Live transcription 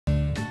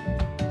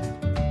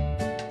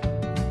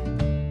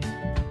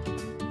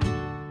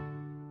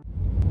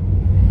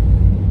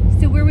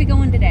we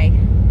going today?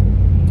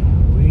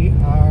 We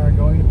are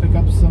going to pick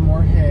up some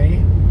more hay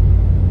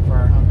for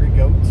our hungry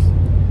goats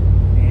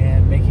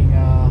and making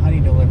a honey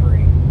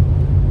delivery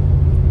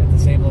at the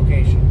same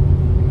location,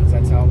 because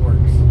that's how it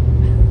works.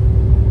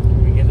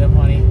 We give them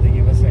honey, they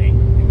give us hay,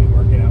 and we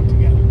work it out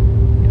together.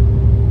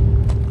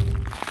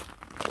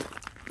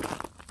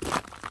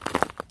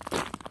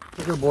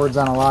 Sugar boards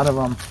on a lot of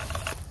them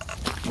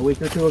a week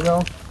or two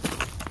ago.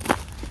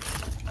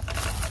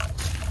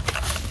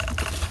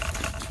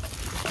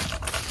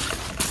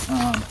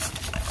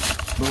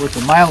 But with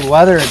the mild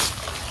weather,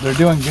 they're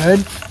doing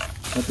good,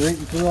 but they're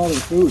eating through all their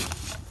food.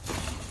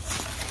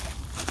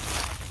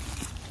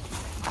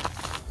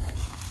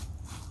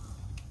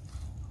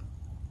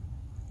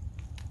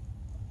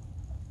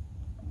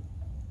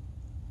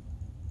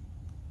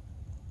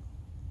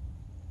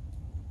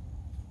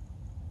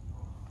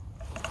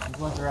 These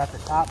ones are at the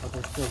top, but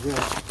they're still good.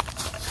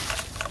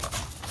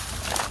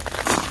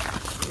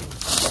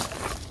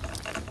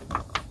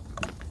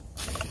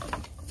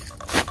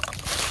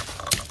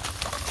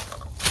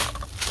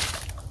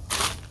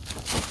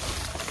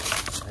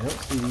 I don't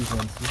see these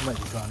ones. These might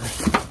be goners.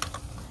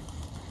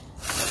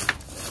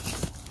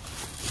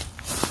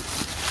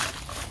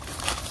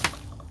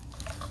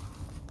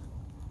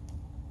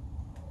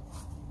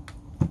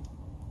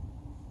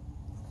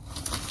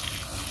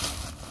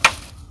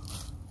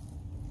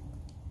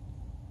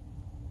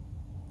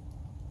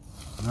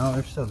 No,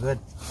 they're still good.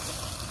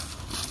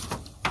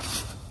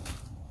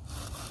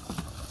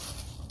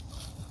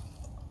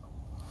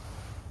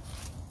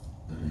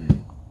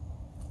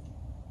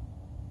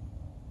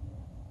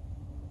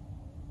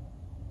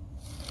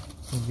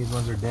 I think these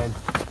ones are dead.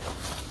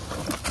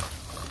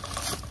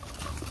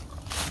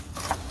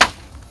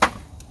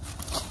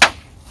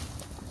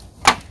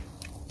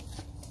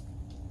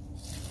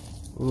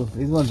 Ooh,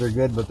 these ones are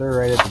good, but they're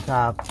right at the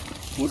top.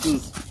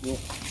 Is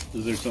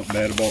there something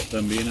bad about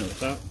them being at the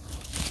top?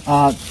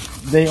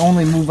 They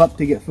only move up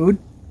to get food.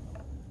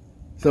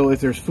 So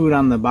if there's food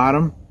on the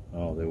bottom,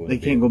 they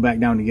can't go back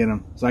down to get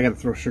them. So I got to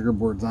throw sugar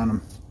boards on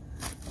them.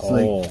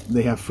 So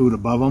they have food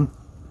above them.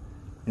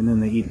 And then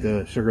they eat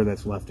the sugar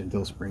that's left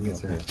until spring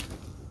gets there.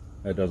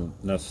 That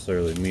doesn't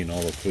necessarily mean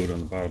all the food on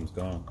the bottom's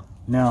gone.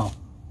 No.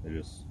 They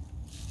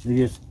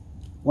just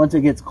once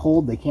it gets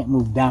cold, they can't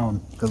move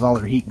down because all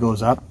their heat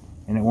goes up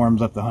and it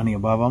warms up the honey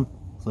above them.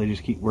 So they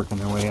just keep working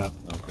their way up.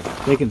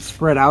 Okay. They can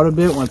spread out a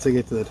bit once they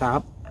get to the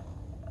top,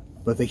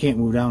 but they can't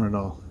move down at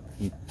all.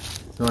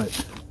 So I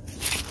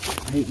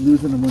hate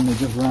losing them when they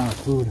just run out of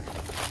food.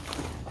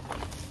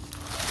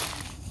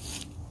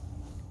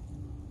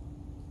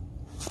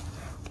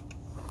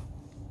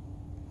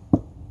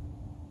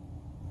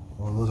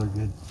 Oh, those are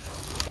good.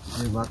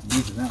 Very about to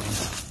use that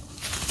one.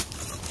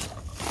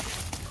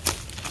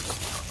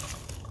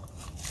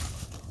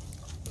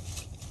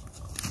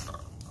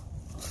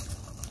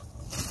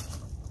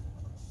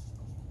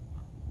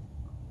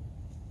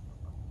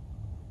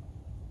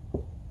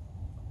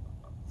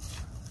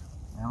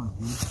 That one's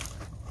good.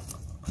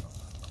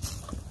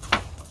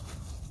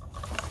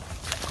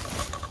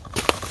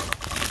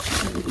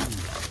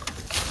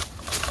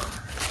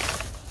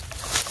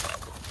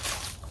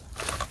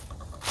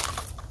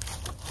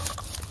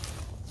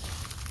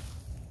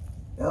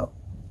 Yep.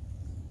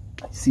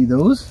 I see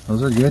those.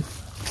 Those are good.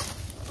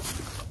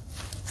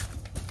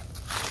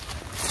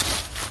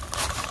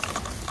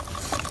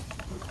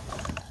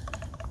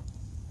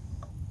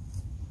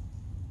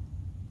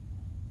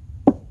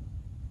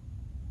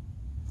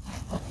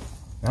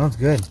 That one's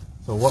good.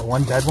 So what,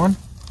 one dead one?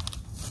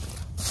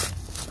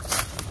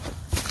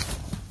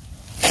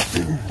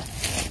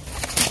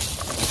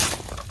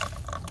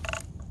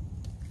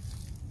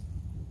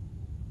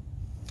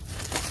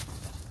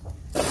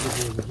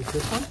 Did you get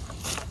this one?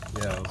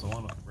 Yeah, it was the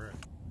one with the brick.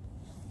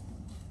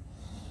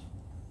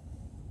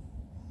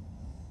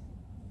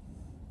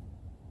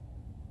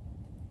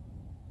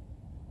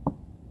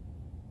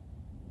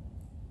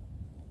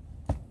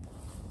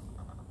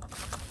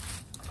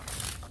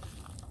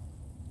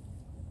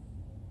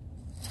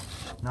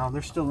 No,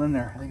 they're still in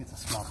there. I think it's a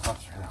small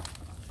cluster though.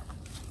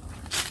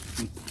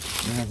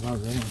 Yeah,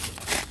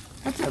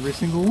 that's every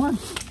single one.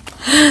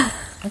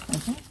 That's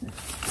fantastic.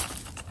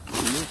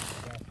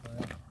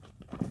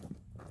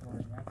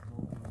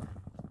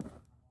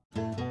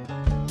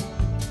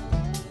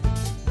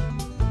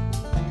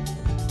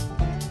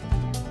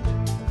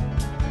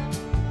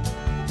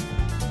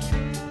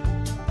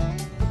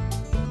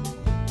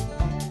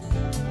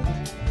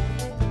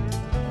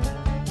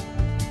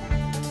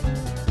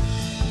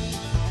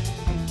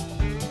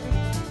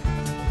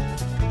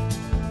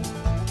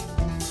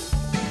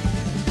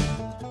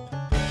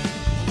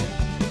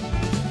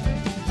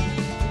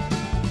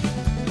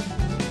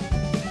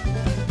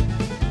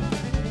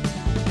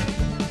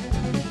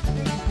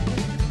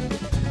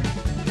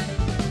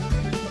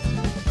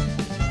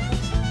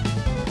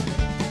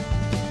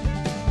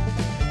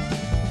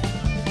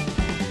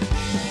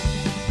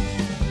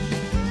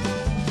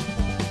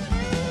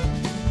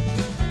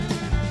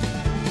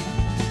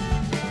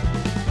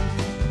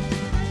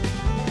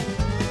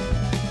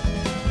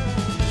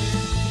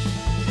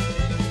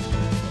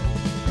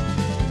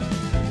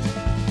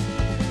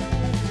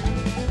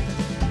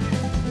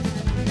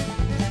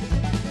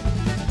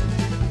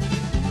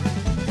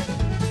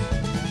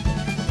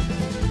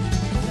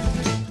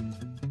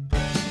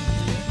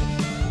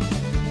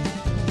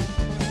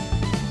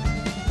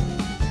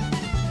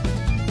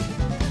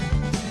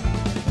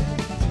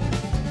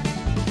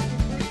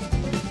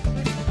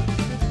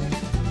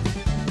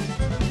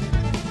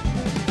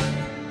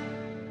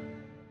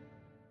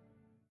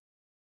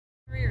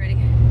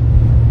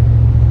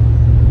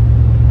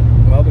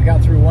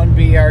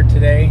 yard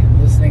today,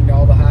 listening to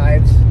all the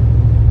hives,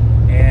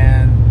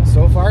 and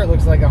so far it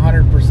looks like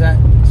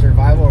 100%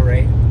 survival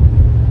rate,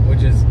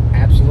 which is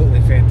absolutely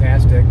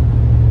fantastic.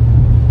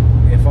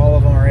 If all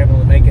of them are able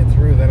to make it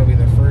through, that'll be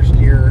the first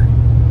year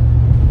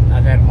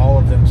I've had all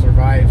of them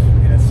survive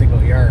in a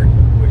single yard,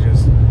 which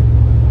is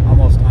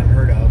almost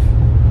unheard of.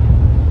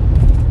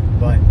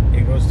 But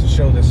it goes to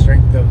show the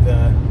strength of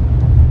the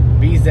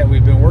bees that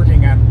we've been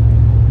working on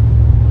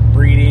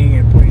breeding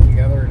and putting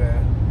together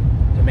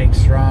to make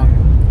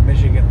strong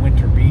Michigan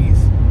winter bees.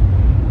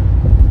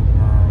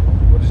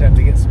 We'll just have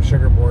to get some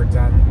sugar boards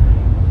on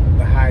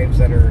the hives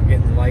that are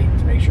getting light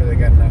to make sure they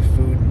got enough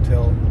food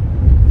until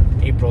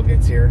April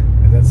gets here,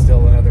 because that's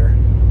still another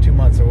 2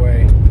 months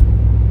away,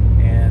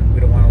 and we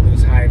don't want to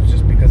lose hives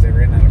just because they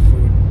ran out of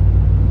food,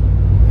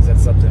 because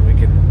that's something we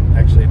can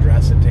actually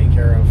address and take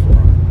care of for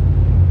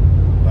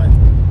them. But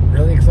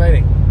really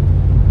exciting.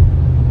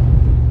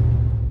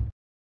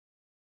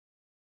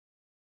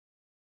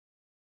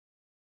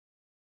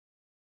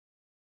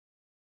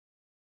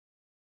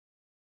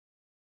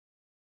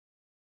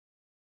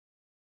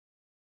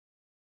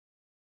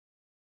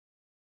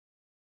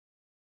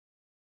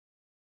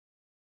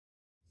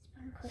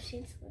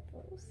 Pushing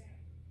slippers.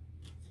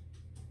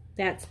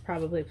 That's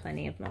probably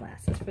plenty of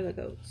molasses for the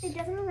goats. It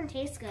doesn't even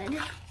taste good.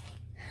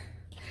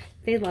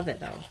 They love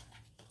it though.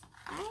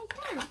 I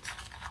don't.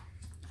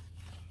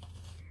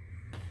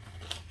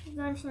 Is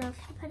there anything else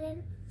to put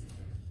in?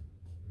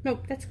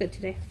 Nope, that's good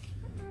today.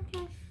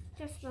 Okay.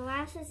 Just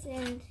molasses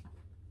and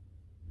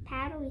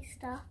paddly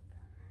stuff.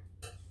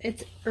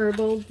 It's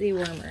herbal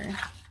dewormer.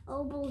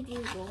 Herbal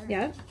dewormer.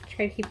 Yep.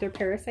 Try to keep their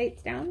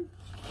parasites down.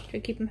 Try to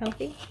keep them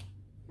healthy.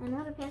 I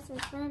know the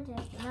parasites plants,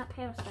 but not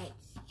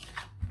parasites.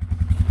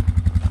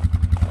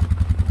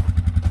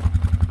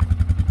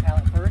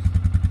 Pallet first?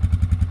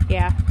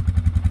 Yeah.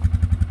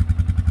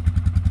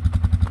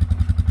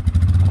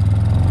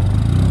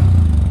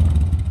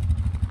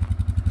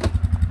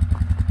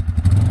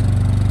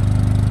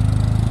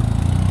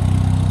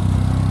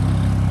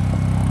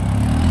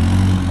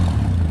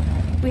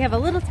 We have a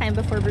little time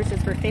before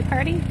Bruce's birthday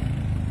party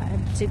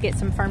to get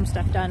some farm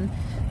stuff done.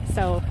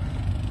 So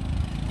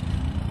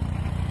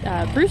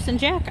Bruce and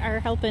Jack are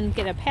helping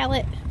get a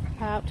pallet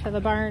out to the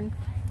barn.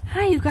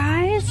 Hi, you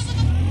guys.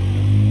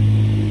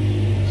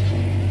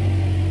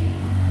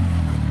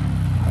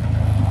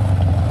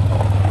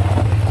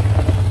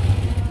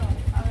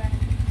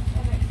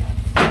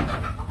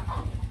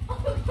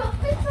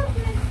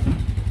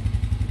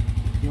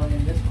 You want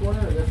in this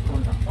corner or this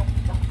corner?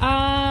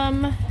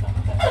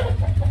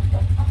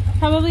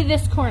 Probably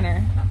this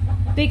corner,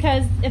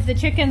 because if the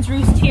chickens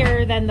roost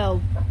here, then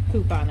they'll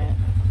poop on it.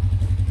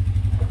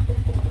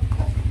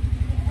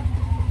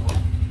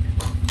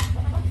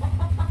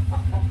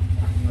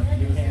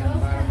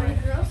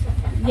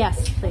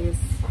 Yes, please.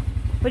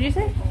 What'd you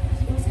say?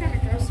 It's kind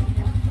of gross in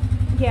here.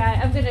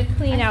 Yeah, I'm gonna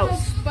clean out.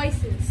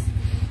 Spices.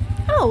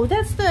 Oh,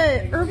 that's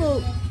the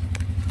herbal.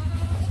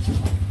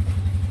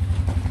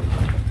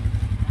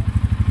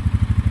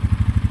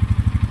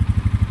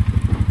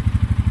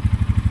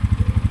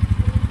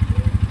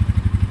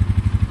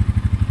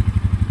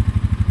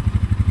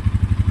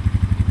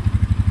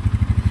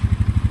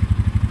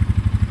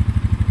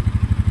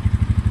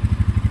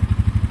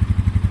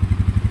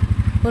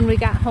 When we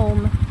got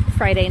home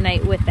Friday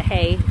night with the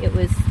hay, it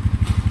was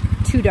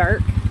too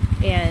dark,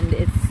 and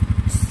it's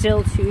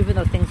still too, even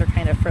though things are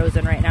kind of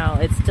frozen right now,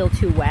 it's still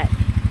too wet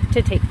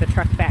to take the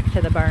truck back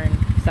to the barn.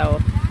 So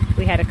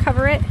we had to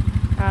cover it,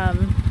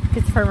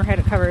 because the farmer had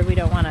it covered. We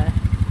don't want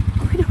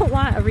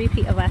a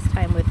repeat of last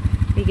time with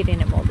me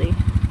getting it moldy.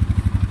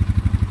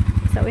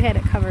 So we had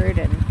it covered,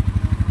 and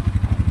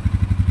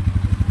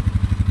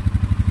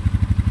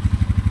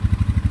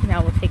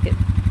now we'll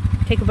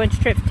take a bunch of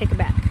trips, take it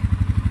back.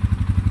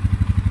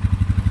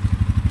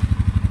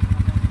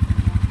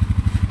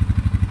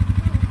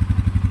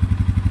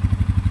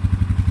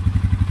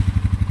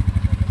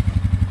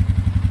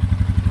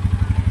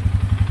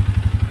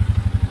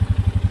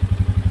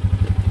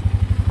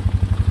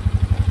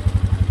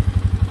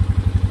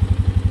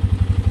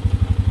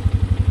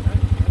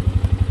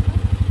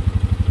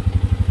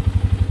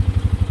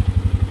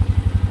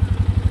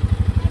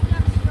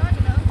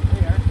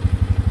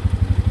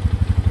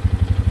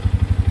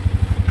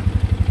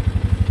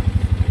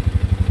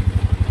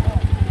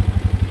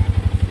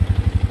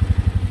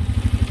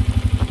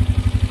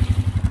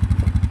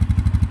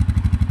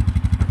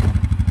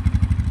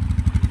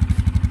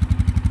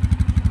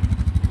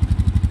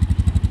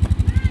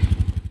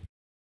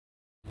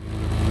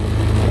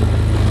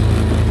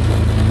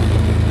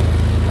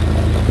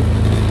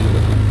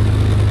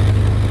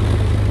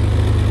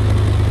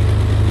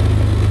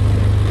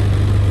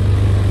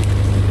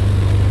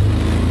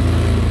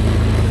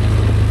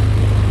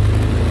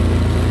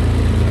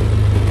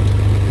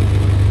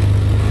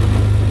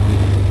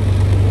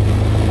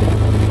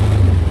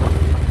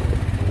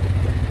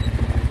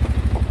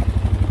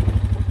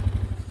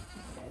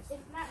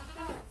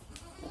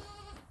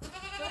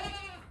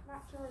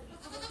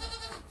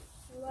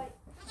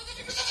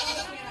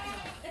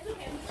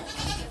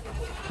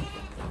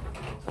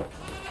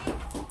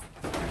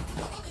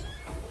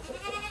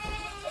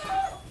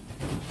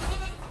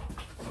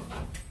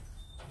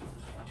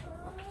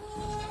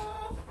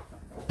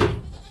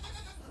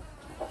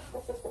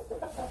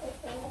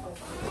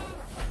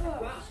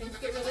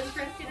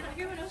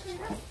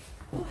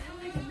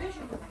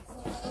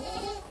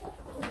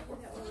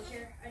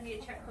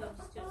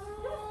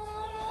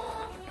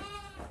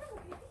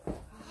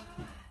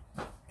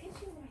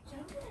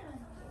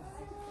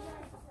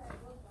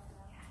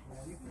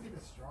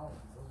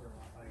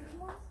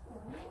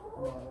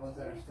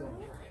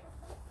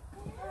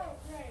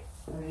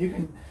 We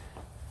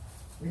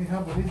can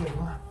help with these as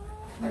well.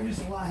 They're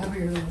just a lot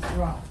heavier than the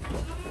straw.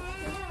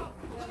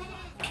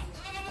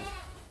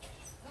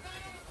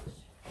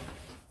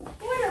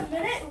 Wait a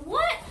minute,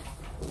 what?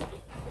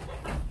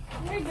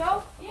 There you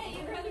go. Yeah,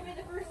 you'd rather be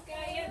the first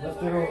guy in.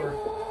 Lift it over.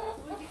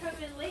 When you come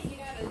in late, you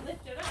gotta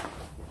lift it up.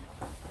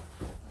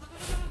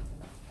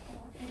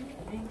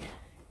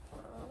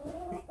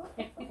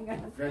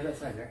 Grab that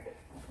side there.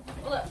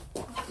 Look.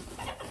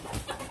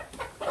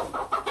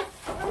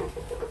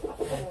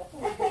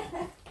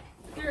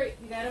 Great,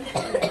 you got him.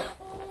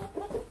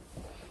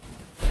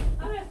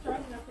 I'm not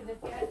strong enough for this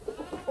yet. The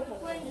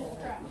plane just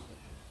crashed.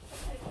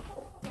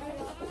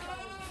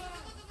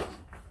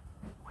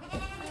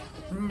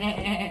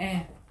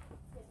 Nah.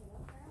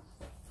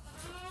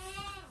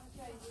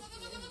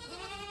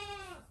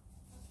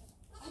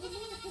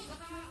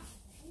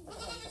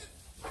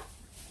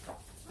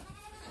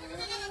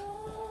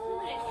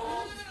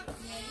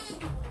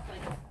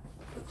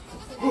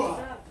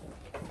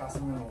 Toss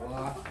them in a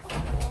lot.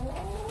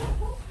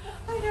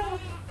 I know.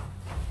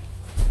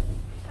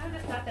 I'm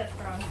just not that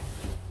strong.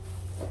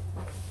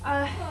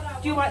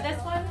 Do you want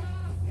this one?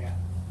 Yeah.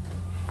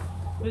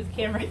 Move the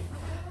camera.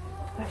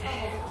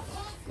 Okay.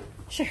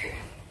 Sure.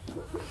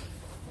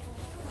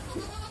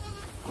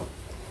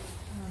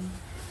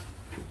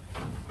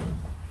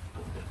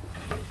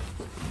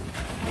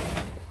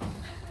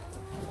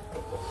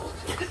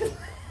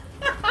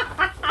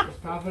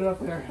 Just pop it up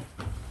there.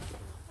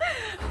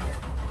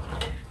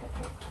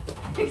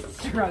 He's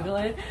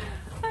struggling.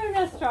 I'm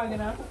not strong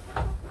enough.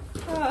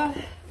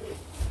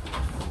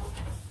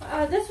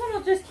 This one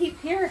will just keep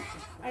here,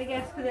 I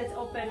guess, because it's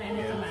open and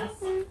it's a mess.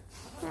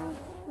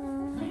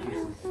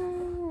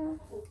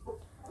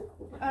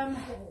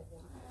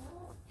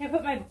 Can I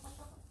put my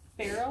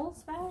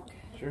barrels back?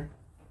 Sure.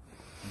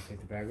 You take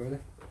the bag over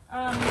there?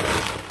 I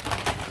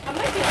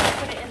might be able to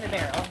put it in the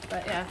barrel,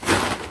 but yeah.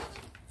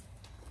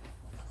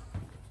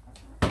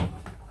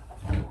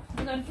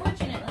 And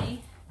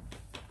unfortunately,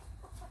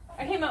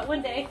 I came out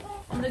one day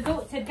and the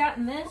goats had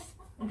gotten this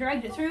and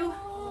dragged it through.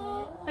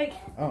 Like,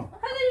 Oh.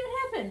 how did it even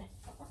happen?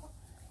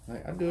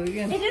 I'll do it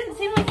again. It didn't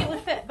seem like it would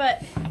fit,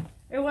 but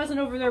it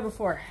wasn't over there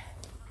before.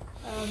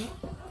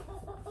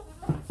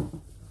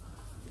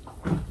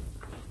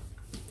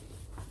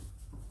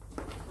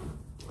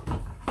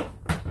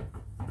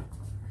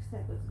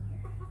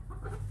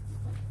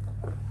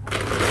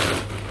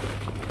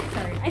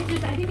 Sorry, I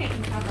think I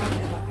can cover on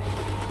that one.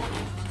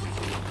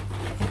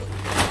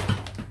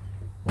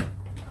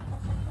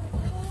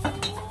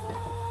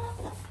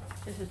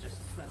 This is just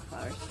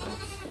sunflowers.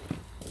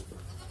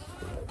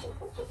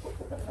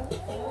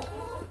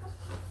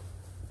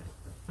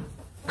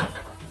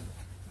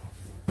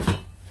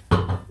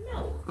 No.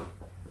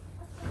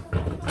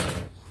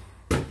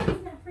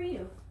 It's not for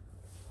you.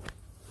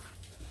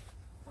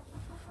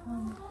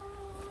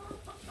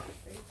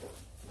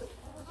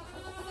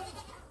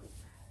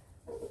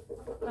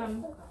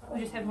 We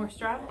just have more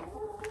straw?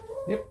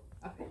 Yep.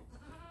 Okay.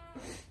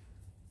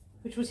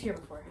 Which was here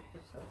before,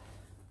 so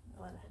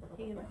I'll let it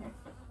hang in here.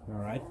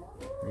 All right.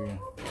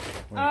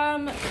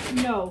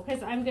 No,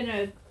 because I'm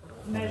gonna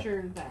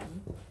measure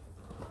them.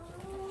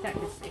 That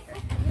can stay here.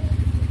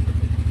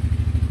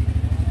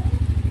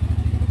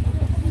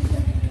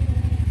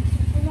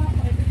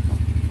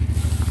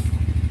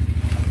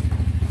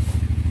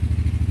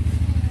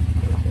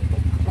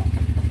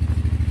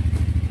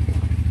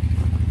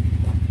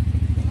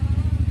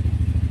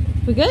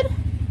 We good?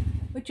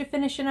 What you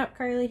finishing up,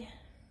 Carly?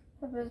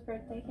 Papa's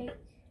birthday cake.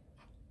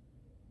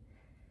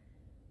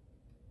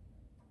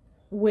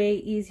 Way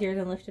easier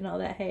than lifting all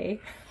that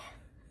hay.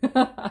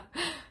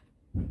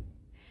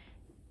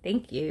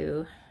 Thank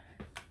you.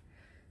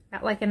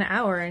 Got like an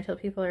hour until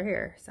people are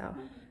here, so